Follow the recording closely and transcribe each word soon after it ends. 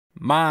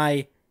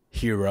My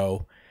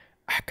Hero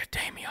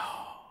Academia.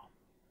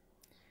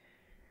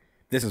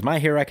 This is My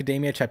Hero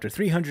Academia, chapter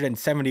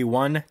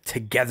 371,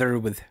 Together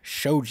with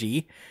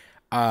Shoji.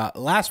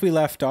 Last we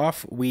left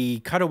off, we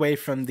cut away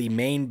from the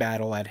main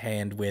battle at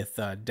hand with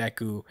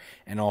Deku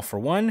and All For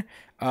One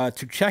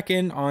to check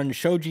in on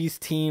Shoji's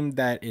team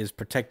that is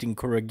protecting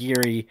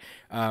Kurogiri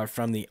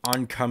from the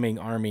oncoming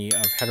army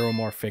of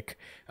heteromorphic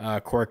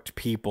quirked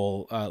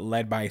people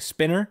led by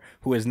Spinner,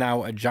 who is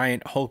now a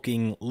giant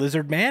hulking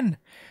lizard man.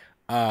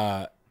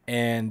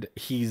 And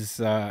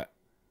he's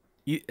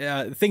things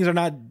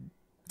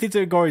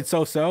are going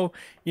so.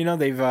 You know,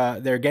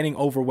 they're getting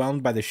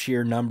overwhelmed by the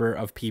sheer number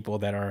of people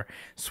that are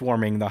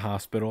swarming the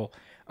hospital.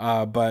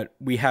 But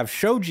we have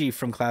Shoji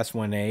from Class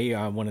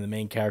 1A, one of the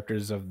main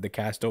characters of the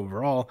cast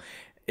overall,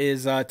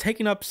 is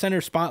taking up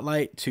center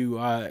spotlight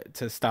to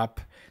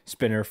stop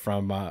Spinner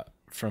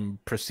from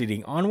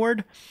proceeding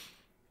onward.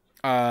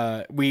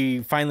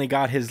 We finally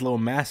got his little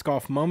mask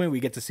off moment. We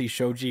get to see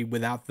Shoji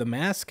without the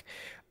mask.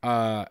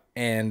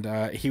 And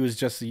he was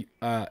just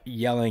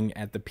yelling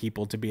at the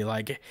people to be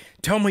like,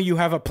 tell me you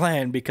have a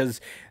plan, because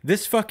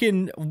this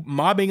fucking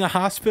mobbing a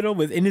hospital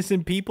with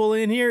innocent people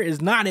in here is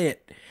not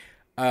it.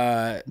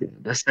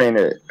 This ain't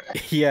it.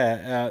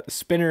 Yeah,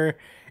 Spinner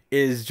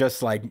is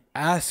just like,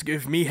 ask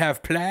if me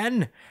have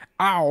plan?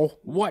 Ow,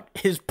 what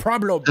his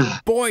problem?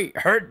 Boy,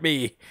 hurt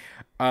me.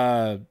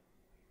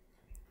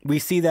 We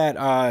see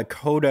that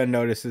Koda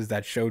notices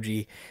that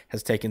Shoji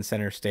has taken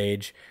center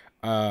stage.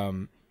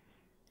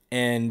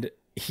 And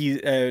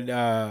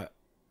Spinner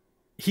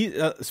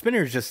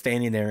is just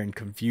standing there in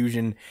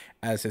confusion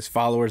as his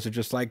followers are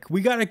just like,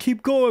 we gotta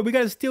keep going, we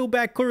gotta steal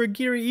back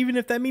Kurogiri, even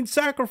if that means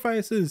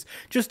sacrifices.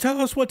 Just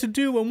tell us what to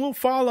do and we'll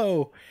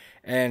follow.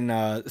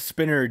 And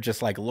Spinner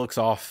just like looks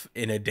off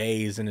in a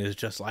daze and is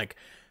just like,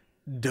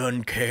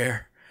 don't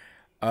care.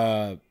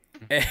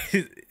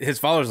 His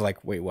followers are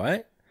like, wait,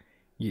 what?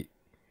 You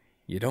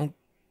don't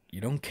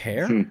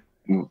care?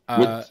 You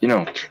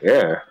don't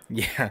care.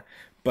 Yeah.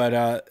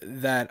 But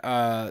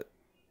that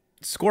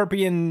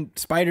scorpion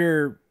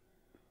spider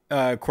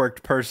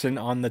quirked person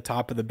on the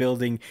top of the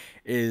building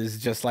is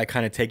just like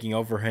kind of taking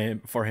over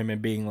for him and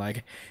being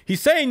like,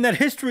 he's saying that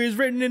history is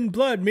written in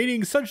blood,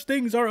 meaning such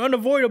things are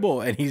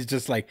unavoidable. And he's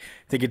just like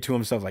thinking to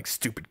himself like,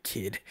 stupid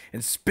kid.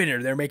 And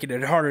Spinner, they're making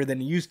it harder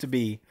than it used to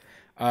be.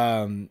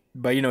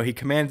 But you know, he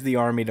commands the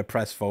army to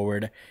press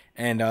forward,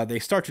 and they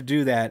start to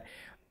do that.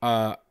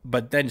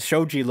 But then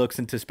Shoji looks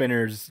into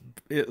Spinner's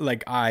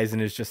like eyes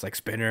and is just like,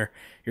 Spinner,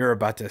 you're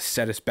about to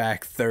set us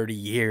back 30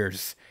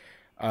 years.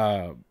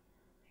 And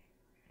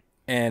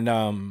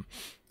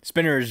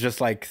Spinner is just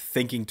like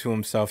thinking to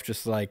himself,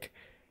 just like,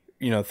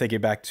 you know,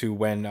 thinking back to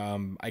when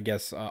I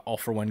guess All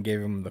For One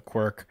gave him the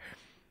quirk.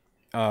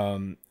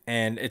 And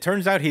it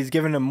turns out he's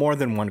given him more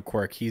than one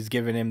quirk. He's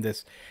given him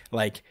this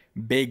like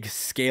big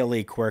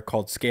scaly quirk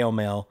called Scale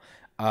Mail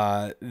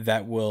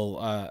that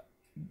will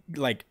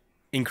like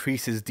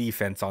increase his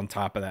defense on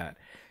top of that.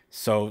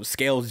 So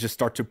scales just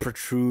start to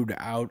protrude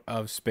out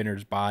of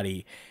Spinner's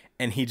body,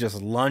 and he just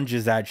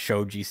lunges at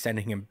Shoji,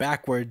 sending him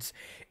backwards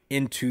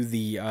into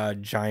the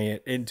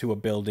into a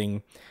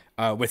building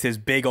with his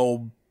big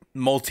old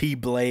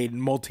multi-blade,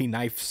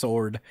 multi-knife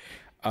sword.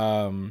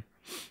 And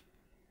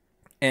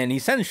he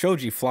sends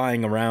Shoji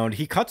flying around.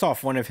 He cuts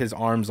off one of his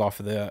arms off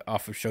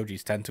of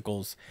Shoji's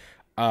tentacles.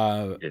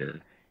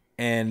 And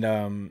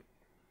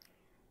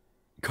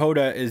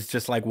Koda is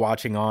just like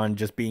watching on,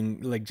 just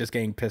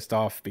getting pissed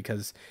off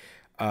because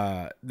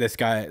this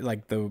guy,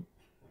 like the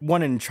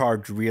one in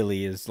charge,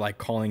 really is like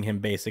calling him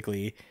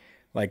basically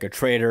like a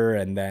traitor,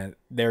 and that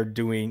they're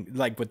doing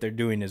like what they're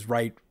doing is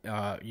right,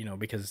 you know,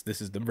 because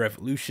this is the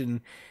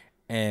revolution,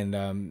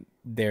 and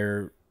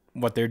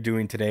what they're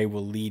doing today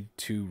will lead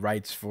to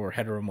rights for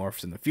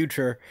heteromorphs in the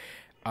future.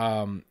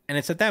 And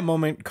it's at that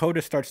moment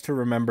Koda starts to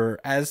remember,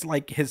 as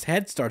like his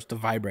head starts to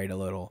vibrate a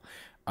little.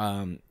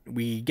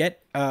 We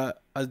get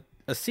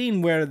a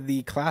scene where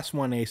the Class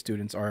 1A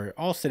students are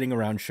all sitting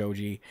around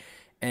Shoji,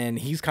 and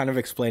he's kind of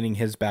explaining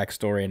his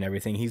backstory and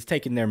everything. He's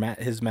taking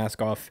his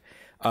mask off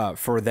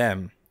for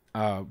them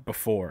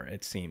before,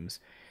 it seems.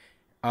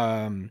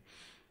 And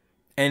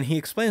he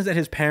explains that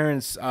his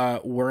parents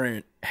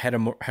weren't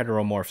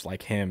heteromorphs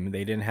like him.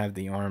 They didn't have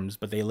the arms,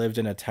 but they lived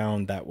in a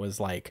town that was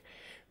like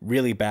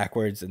really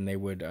backwards, and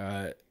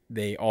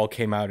they all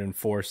came out in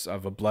force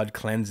of a blood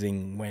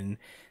cleansing when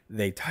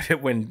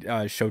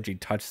Shoji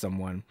touched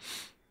someone.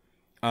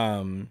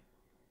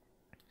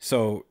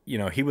 So, you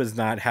know, he was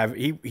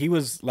he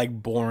was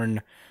like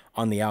born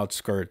on the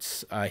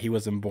outskirts. He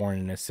wasn't born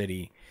in a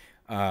city.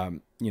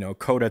 You know,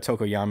 Koda,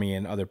 Tokoyami,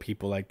 and other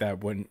people like that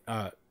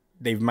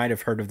they might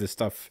have heard of this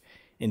stuff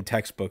in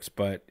textbooks,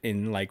 but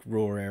in like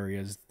rural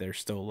areas, there's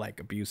still like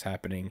abuse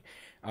happening,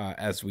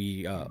 as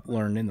we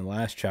learned in the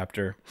last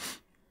chapter.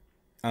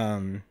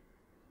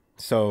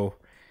 So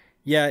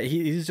yeah,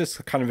 he's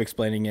just kind of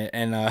explaining it,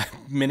 and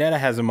Mineta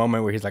has a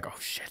moment where he's like, oh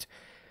shit,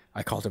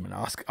 I called him an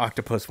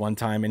octopus one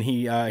time, and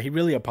he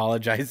really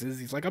apologizes.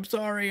 He's like, I'm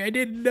sorry, I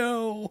didn't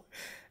know.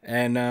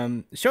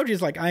 And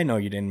Shoji's like, I know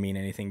you didn't mean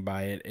anything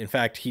by it. In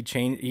fact, he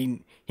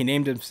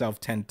named himself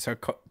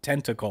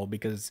Tentacle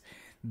because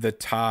the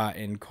ta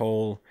in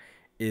Cole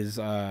is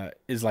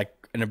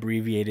like an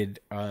abbreviated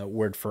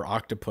word for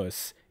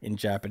octopus in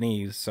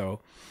Japanese.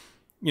 So,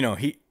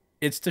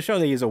 it's to show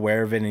that he's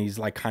aware of it, and he's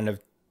like kind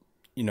of,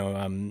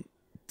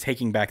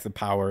 taking back the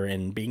power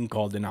and being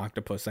called an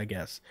octopus, I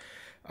guess.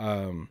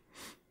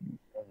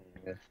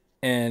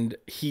 And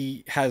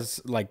he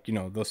has like,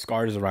 those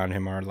scars around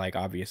him are like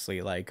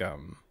obviously like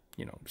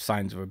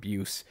signs of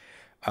abuse.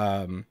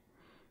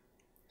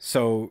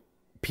 So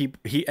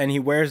he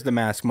wears the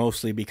mask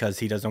mostly because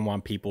he doesn't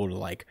want people to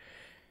like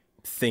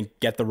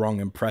get the wrong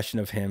impression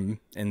of him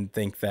and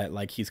think that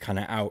like he's kind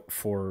of out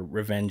for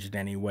revenge in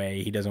any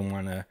way. He doesn't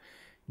want to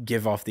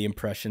give off the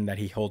impression that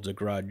he holds a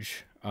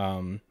grudge.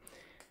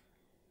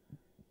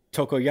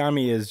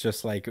 Tokoyami is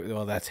just like,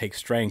 well, that takes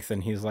strength,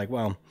 and he's like,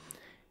 well,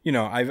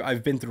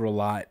 I've been through a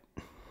lot,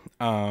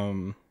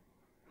 and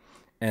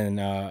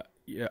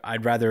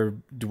I'd rather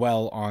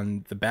dwell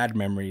on the bad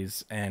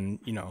memories, and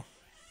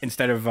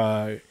instead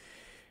of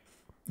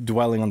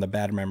dwelling on the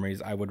bad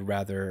memories, I would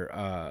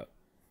rather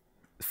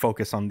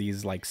focus on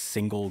these like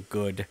single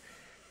good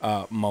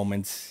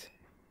moments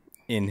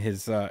in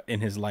his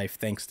life,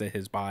 thanks to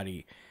his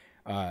body.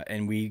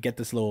 And we get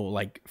this little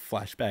like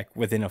flashback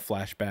within a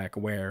flashback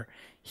where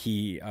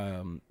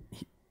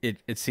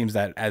it seems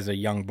that as a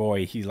young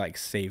boy he like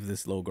saved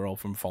this little girl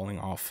from falling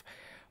off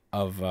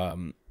of a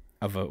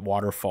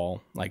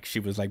waterfall. Like she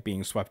was like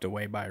being swept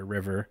away by a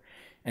river,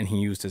 and he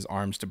used his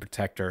arms to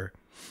protect her.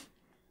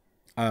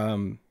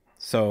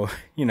 So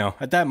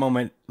at that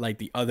moment, like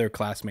the other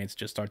classmates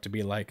just start to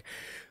be like,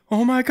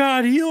 oh my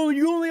god, you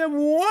only have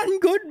one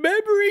good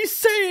memory,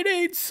 say it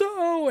ain't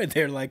so. And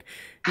they're like,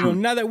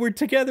 now that we're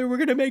together, we're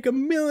gonna make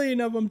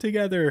 1,000,000 of them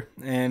together.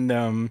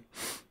 And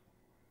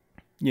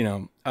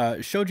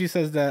Shoji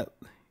says that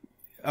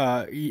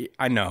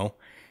I know,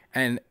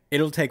 and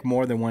it'll take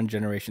more than one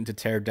generation to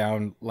tear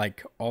down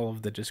like all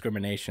of the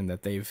discrimination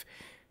that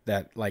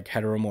like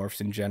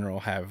heteromorphs in general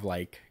have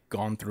like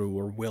gone through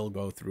or will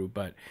go through,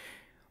 but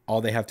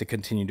all they have to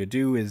continue to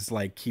do is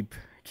like keep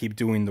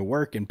doing the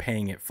work and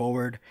paying it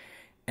forward.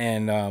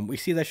 And we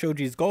see that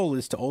Shoji's goal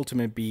is to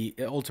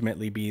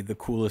ultimately be the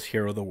coolest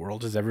hero the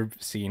world has ever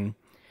seen,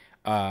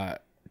 to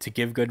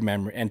give good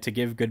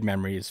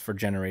memories for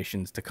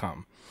generations to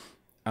come.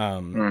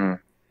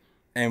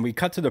 And we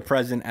cut to the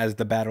present as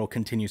the battle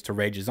continues to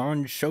rages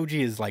on.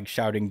 Shoji is like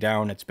shouting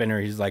down at Spinner.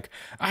 He's like,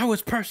 I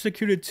was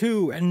persecuted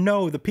too, and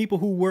no, the people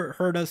who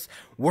hurt us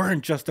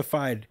weren't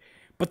justified,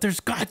 but there's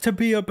got to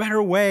be a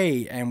better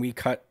way. And we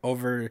cut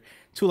over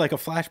to like a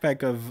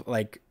flashback of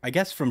like, I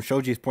guess from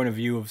Shoji's point of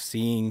view of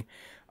seeing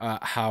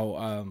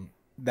how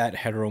that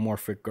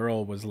heteromorphic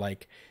girl was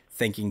like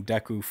thanking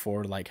Deku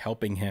for like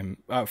helping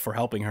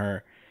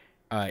her,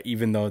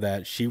 even though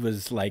that she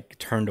was like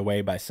turned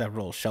away by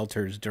several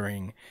shelters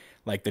during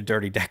like the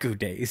dirty Deku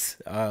days.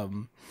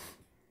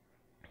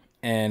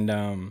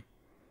 And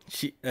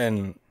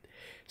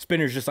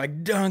Spinner's just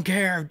like, don't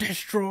care,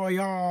 destroy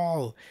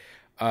all.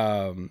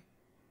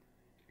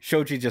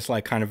 Shoji just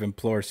like kind of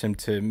implores him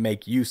to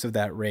make use of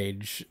that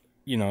rage,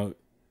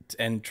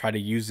 and try to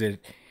use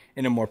it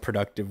in a more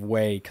productive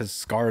way,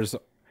 because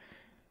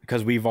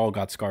we've all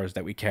got scars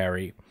that we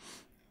carry.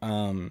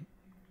 And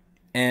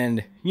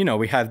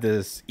we have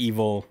this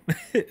evil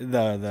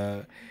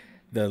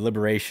the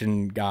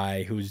liberation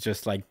guy who's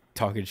just like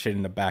talking shit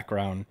in the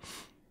background.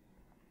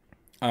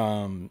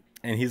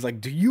 And he's like,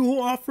 do you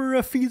offer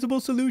a feasible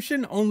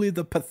solution? Only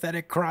the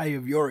pathetic cry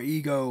of your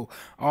ego.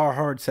 Our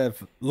hearts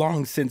have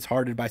long since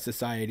hardened by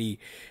society.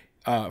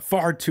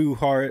 Far too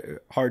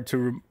hard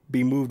to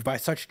be moved by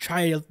such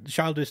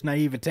childish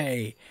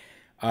naivete.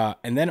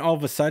 And then all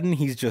of a sudden,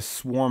 he's just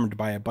swarmed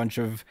by a bunch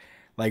of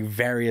like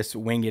various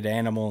winged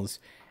animals.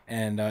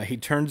 And he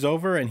turns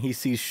over and he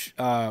sees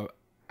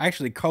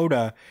actually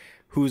Koda,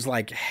 whose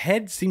like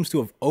head seems to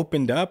have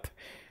opened up.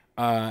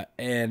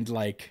 And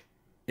like...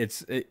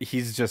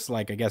 he's just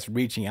like, I guess,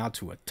 reaching out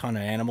to a ton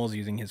of animals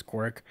using his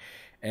quirk,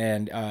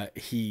 and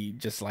he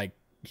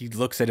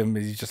looks at him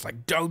and he's just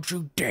like, don't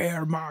you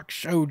dare mock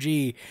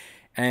Shoji.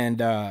 And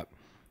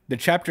the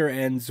chapter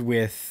ends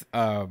with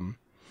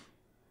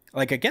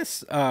like, I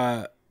guess,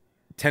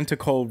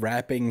 Tentacle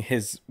wrapping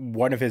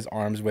one of his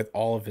arms with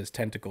all of his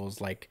tentacles,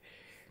 like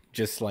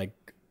just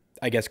like,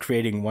 I guess,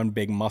 creating one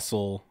big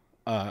muscle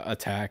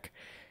attack.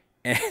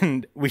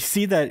 And we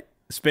see that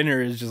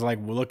Spinner is just like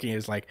looking,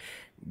 is like,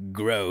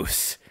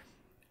 gross.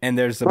 And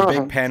there's a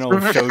big panel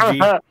of Shoji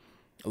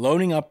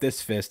loading up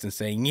this fist and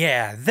saying,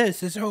 yeah,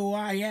 this is who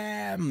I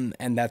am.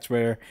 And that's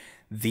where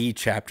the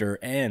chapter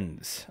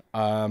ends.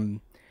 Wow.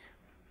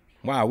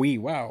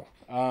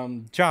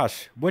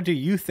 Josh, what do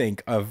you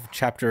think of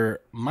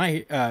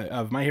My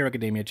Hero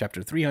Academia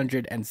chapter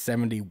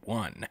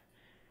 371?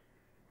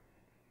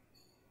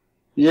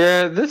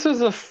 Yeah, this is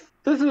an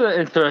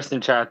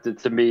interesting chapter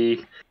to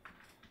me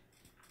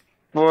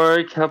for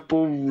a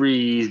couple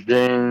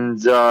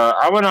reasons.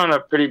 I went on a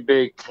pretty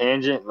big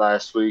tangent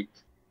last week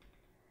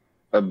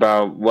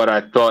about what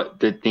I thought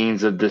the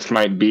themes of this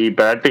might be,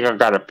 but I think I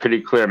got a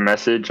pretty clear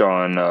message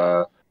on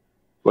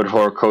what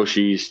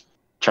Horikoshi's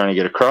trying to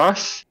get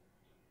across,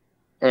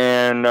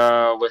 and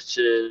which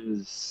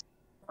is,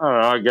 I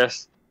don't know, I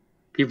guess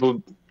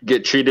people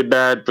get treated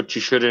bad, but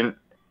you shouldn't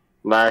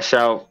lash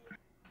out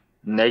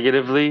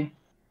negatively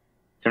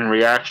in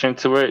reaction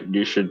to it.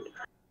 You should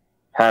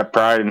have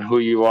pride in who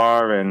you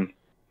are and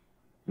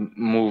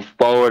move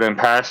forward and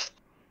past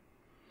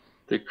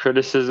the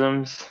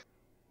criticisms.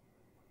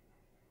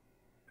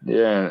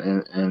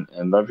 Yeah,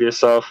 and love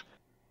yourself.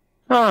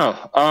 I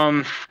don't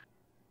know.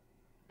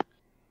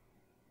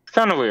 It's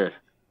kind of weird.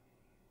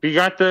 We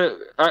got the.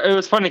 It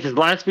was funny because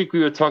last week we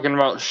were talking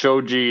about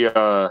Shoji.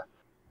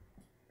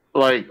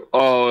 Like,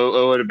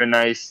 oh, it would have been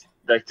nice,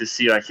 like, to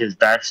see like his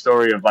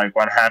backstory of like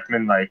what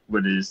happened, like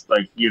with his,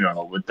 like, you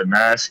know, with the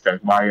mask, like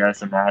why he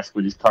has a mask,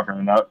 what he's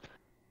covering up,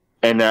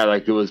 and that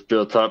like it was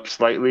built up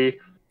slightly.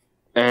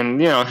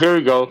 And, you know, here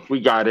we go.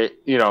 We got it,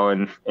 you know,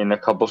 in a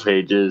couple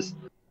pages.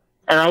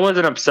 And I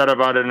wasn't upset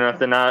about it or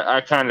nothing.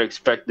 I kind of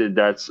expected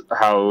that's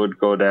how it would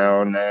go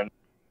down. And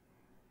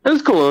it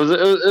was cool.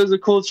 It was a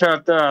cool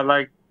chapter. I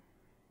like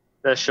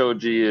that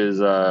Shoji is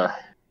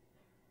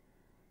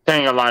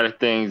saying a lot of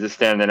things is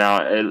standing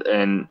out.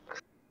 And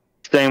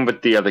same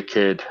with the other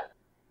kid.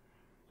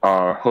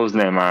 Whose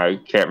name I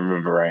can't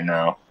remember right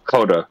now.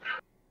 Koda.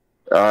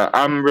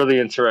 I'm really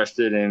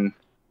interested in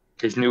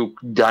his new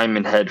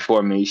diamond head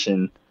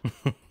formation.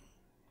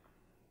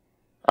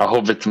 I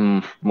hope it's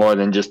more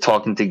than just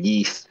talking to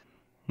geese.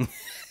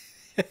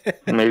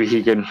 Maybe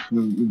he can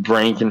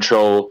brain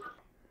control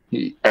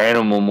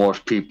animal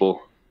morph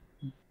people.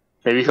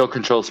 Maybe he'll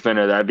control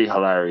Spinner. That'd be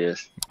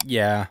hilarious.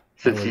 Yeah.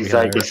 Since he's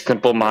like a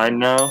simple mind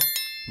now.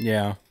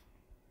 Yeah.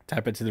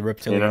 Tap into the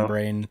reptilian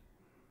brain.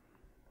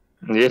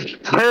 Yeah.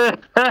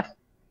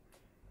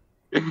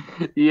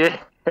 Yeah.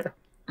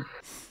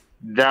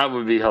 That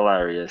would be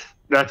hilarious.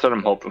 That's what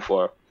I'm hoping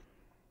for.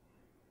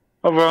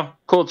 Overall,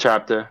 cool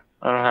chapter.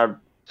 I don't have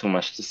too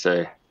much to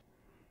say.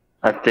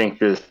 I think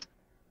this.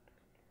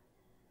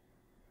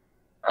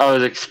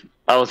 I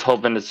was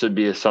hoping this would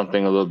be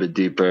something a little bit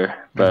deeper,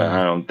 but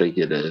I don't think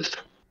it is.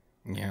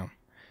 Yeah.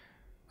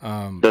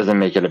 Doesn't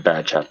make it a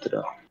bad chapter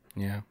though.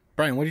 Yeah.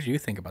 Brian, what did you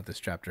think about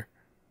this chapter?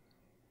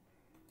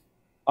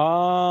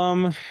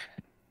 Well,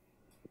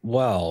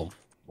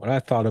 what I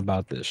thought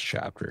about this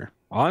chapter.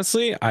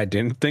 Honestly, I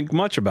didn't think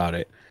much about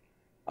it.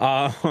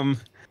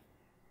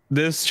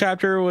 This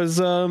chapter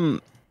was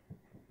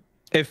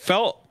it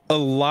felt a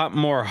lot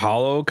more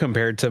hollow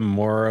compared to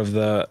more of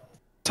the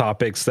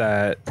topics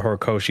that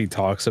Horikoshi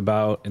talks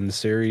about in the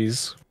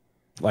series,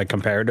 like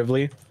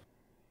comparatively.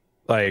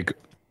 Like,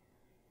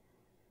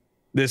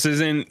 this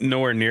isn't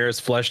nowhere near as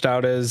fleshed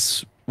out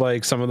as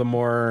like some of the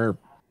more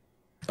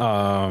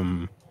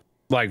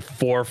like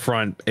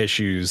forefront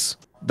issues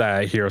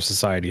that Hero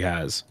Society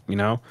has, you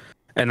know?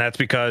 And that's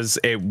because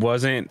it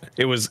was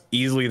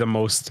easily the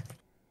most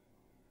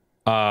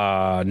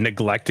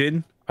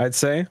neglected, I'd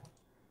say.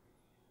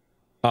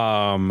 He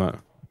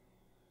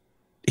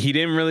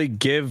didn't really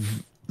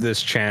give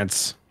this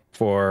chance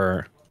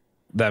for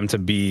them to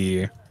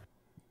be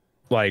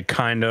like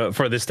kind of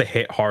for this to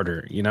hit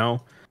harder, you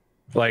know?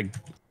 Like,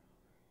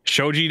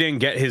 Shoji didn't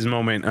get his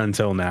moment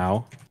until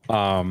now.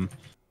 It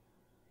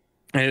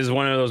is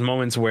one of those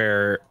moments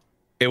where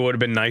it would have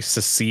been nice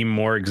to see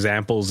more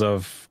examples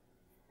of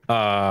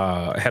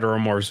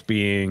heteromorphs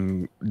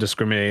being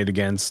discriminated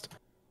against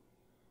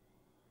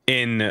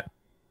in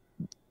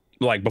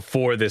like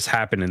before this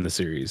happened in the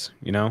series,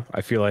 you know?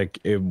 I feel like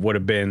it would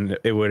have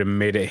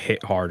made it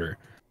hit harder.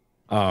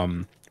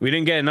 We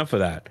didn't get enough of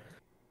that.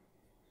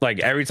 Like,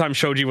 every time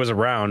Shoji was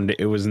around,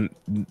 there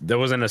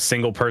wasn't a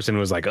single person who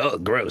was like, oh,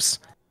 gross,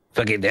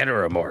 fucking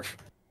heteromorph.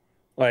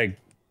 Like,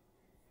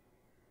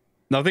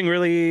 nothing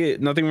really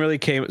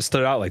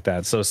stood out like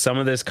that. So some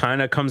of this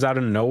kind of comes out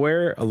of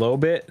nowhere a little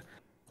bit.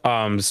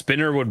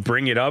 Spinner would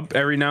bring it up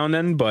every now and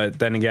then, but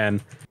then again,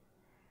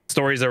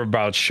 stories are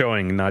about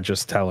showing, not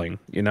just telling,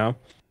 you know?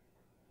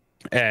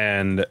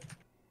 And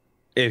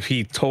if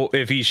he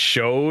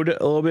showed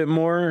a little bit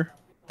more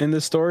in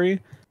the story,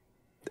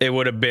 this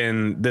would have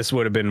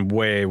been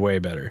way, way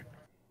better.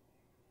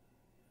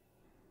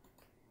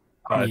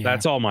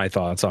 That's all my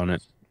thoughts on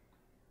it.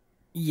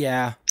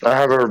 Yeah. I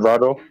have a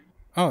rebuttal.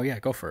 Oh yeah,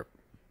 go for it.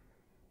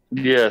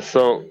 Yeah,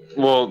 so,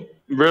 well,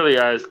 really,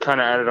 I kind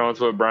of added on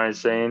to what Brian's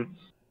saying.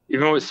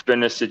 Even with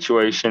Spinner's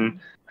situation,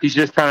 he's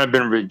just kind of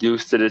been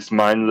reduced to this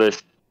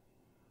mindless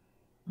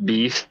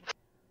beast.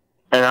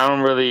 And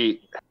I'm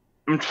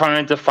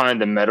trying to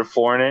find a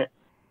metaphor in it.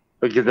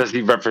 Like, does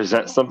he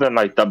represent something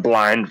like the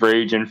blind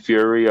rage and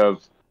fury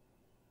of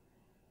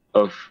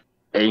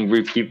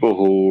angry people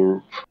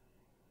who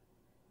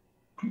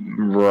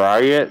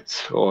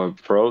riot or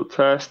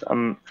protest?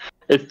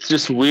 It's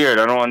just weird.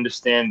 I don't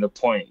understand the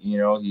point, you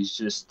know?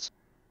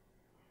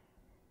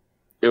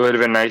 It would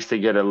have been nice to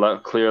get a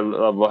clear,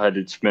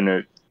 level-headed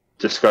Spinner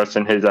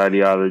discussing his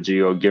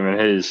ideology or giving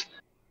his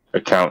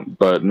account,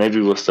 but maybe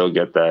we'll still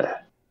get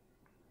that.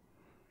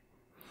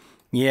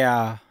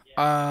 Yeah.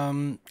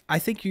 I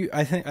think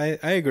I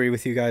agree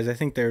with you guys. I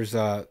think there's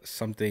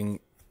something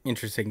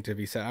interesting to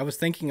be said. I was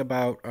thinking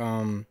about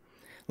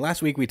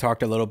last week we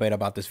talked a little bit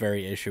about this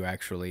very issue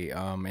actually,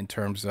 in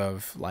terms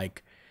of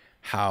like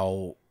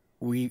how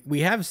we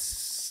have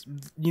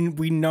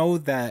we know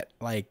that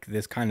like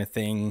this kind of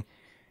thing,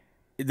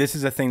 this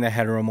is a thing that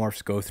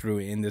heteromorphs go through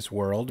in this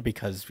world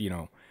because, you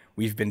know,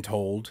 we've been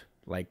told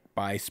like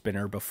by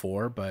Spinner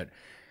before, but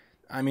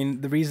I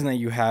mean, the reason that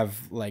you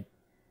have like,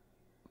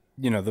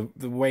 you know,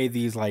 the way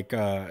these like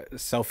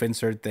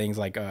self-insert things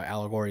like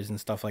allegories and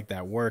stuff like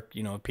that work,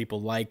 you know,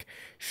 people like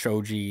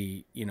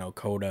Shoji, you know,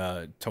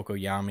 Koda,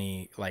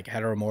 Tokoyami, like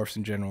heteromorphs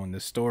in general in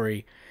this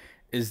story,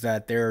 is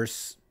that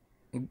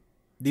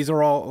these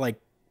are all like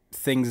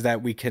things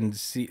that we can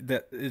see,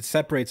 that it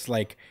separates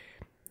like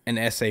an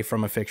essay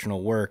from a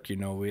fictional work, you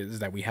know, is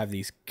that we have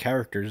these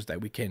characters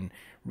that we can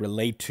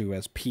relate to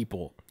as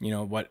people. You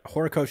know, what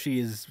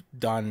Horikoshi has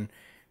done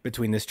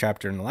between this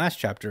chapter and the last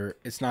chapter,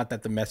 it's not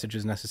that the message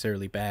is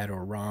necessarily bad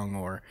or wrong,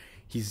 or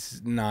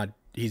he's not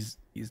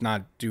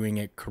doing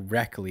it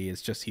correctly.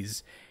 It's just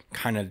he's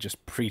kind of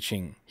just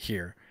preaching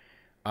here.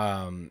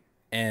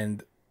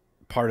 And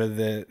part of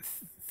the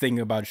thing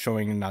about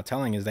showing and not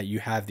telling is that you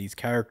have these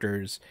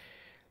characters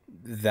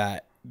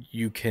that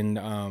you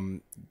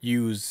can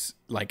use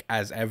like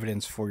as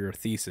evidence for your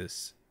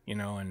thesis, you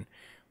know, and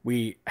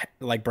we,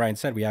 like Brian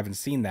said, we haven't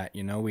seen that,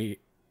 you know, we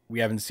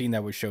haven't seen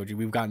that with Shoji.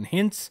 We've gotten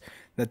hints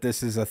that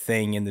this is a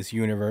thing in this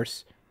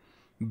universe,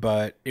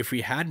 but if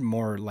we had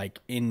more like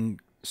in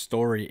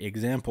story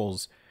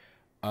examples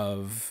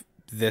of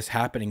this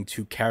happening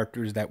to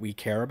characters that we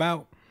care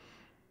about,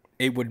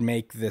 it would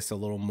make this a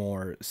little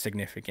more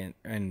significant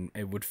and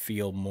it would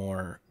feel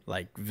more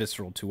like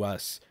visceral to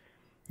us.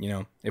 You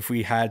know, if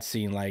we had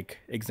seen like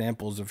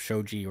examples of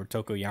Shoji or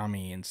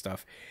Tokoyami and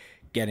stuff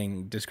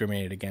getting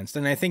discriminated against.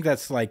 And I think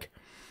that's like,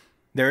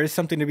 there is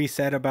something to be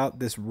said about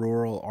this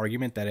rural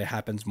argument that it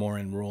happens more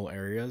in rural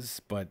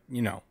areas, but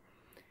you know,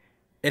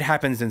 it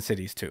happens in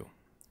cities too.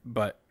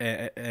 But,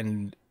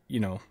 and you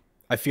know,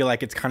 I feel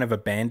like it's kind of a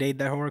band-aid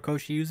that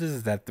Horikoshi uses,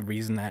 is that the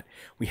reason that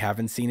we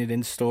haven't seen it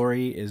in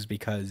story is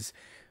because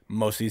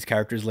most of these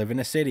characters live in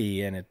a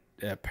city and it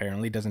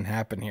apparently doesn't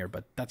happen here,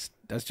 but that's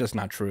just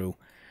not true.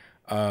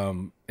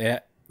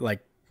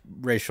 Like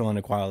racial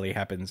inequality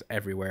happens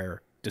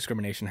everywhere.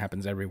 Discrimination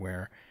happens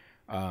everywhere.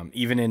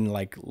 Even in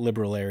like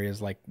liberal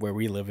areas, like where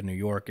we live in New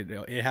York,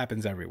 it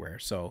happens everywhere.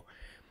 So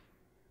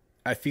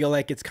I feel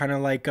like it's kind of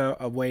like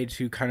a way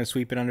to kind of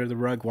sweep it under the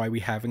rug why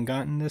we haven't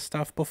gotten this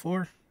stuff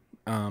before.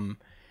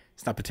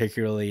 It's not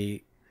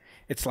particularly,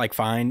 it's like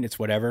fine, it's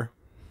whatever.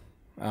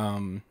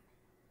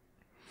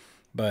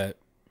 But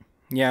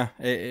yeah,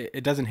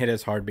 it doesn't hit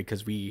as hard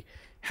because we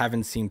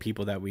haven't seen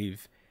people that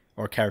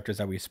or characters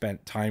that we've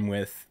spent time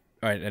with,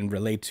 right, and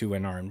relate to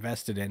and are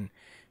invested in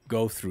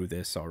go through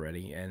this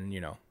already. And, you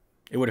know,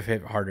 it would have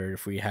hit harder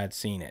if we had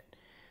seen it.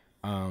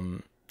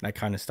 That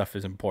kind of stuff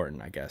is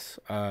important, I guess.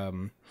 I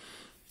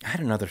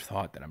had another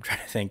thought that I'm trying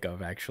to think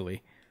of,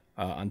 actually,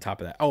 on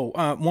top of that.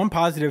 One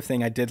positive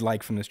thing I did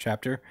like from this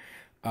chapter,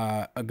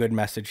 a good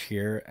message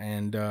here.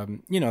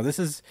 And, you know, this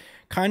is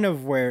kind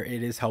of where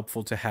it is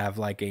helpful to have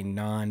like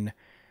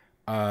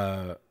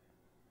a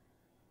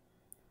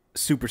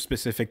super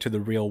specific to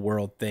the real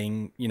world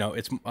thing. You know,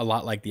 it's a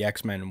lot like the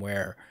X-Men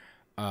where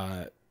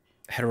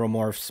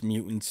heteromorphs,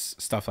 mutants,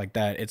 stuff like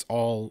that, it's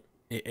all,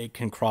 it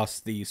can cross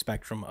the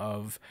spectrum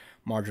of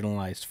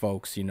marginalized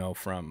folks, you know,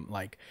 from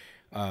like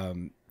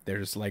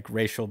there's like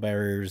racial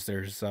barriers,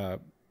 there's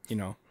you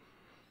know,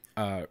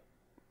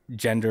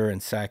 gender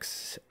and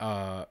sex,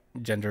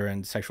 gender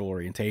and sexual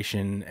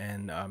orientation,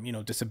 and you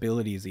know,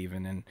 disabilities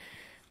even. And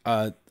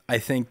I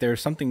think there's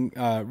something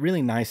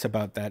really nice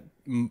about that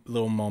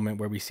little moment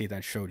where we see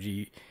that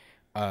Shoji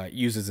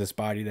uses this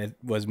body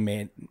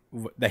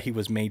that he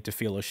was made to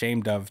feel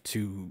ashamed of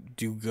to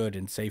do good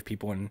and save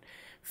people, and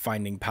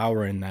finding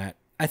power in that.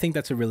 I think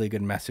that's a really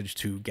good message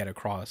to get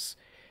across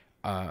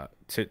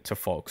to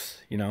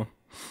folks, you know.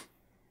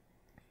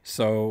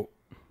 So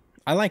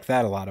I like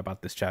that a lot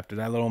about this chapter.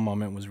 That little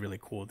moment was really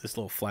cool. This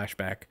little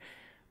flashback.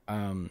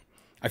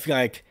 I feel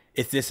like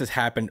if this has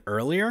happened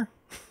earlier,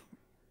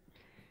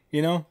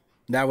 you know,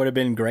 that would have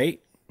been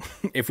great.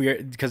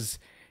 Because,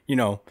 you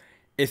know,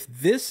 if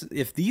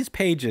these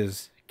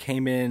pages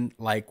came in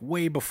like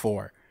way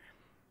before,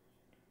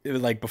 it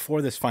was like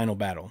before this final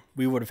battle,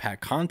 we would have had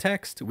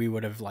context. We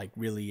would have like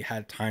really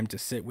had time to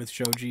sit with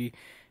Shoji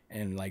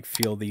and like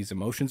feel these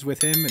emotions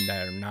with him, and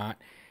that are not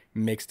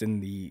mixed in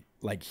the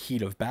like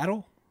heat of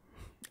battle.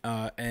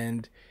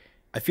 And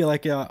I feel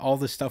like all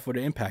this stuff would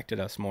have impacted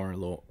us more a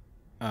little.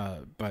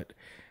 But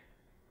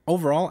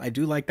overall, I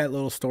do like that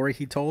little story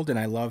he told, and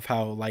I love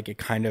how like it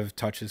kind of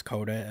touches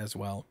Koda as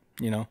well,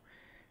 you know,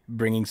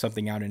 bringing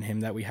something out in him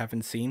that we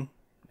haven't seen.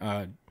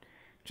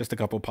 Just a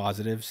couple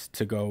positives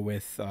to go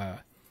with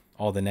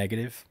all the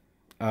negative.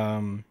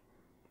 But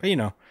you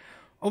know,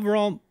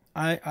 overall,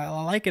 I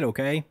like it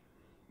okay.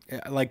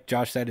 Like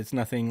Josh said, it's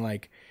nothing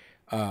like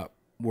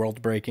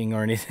world breaking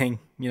or anything,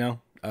 you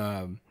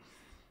know.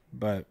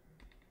 But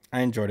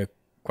I enjoyed it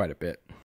quite a bit.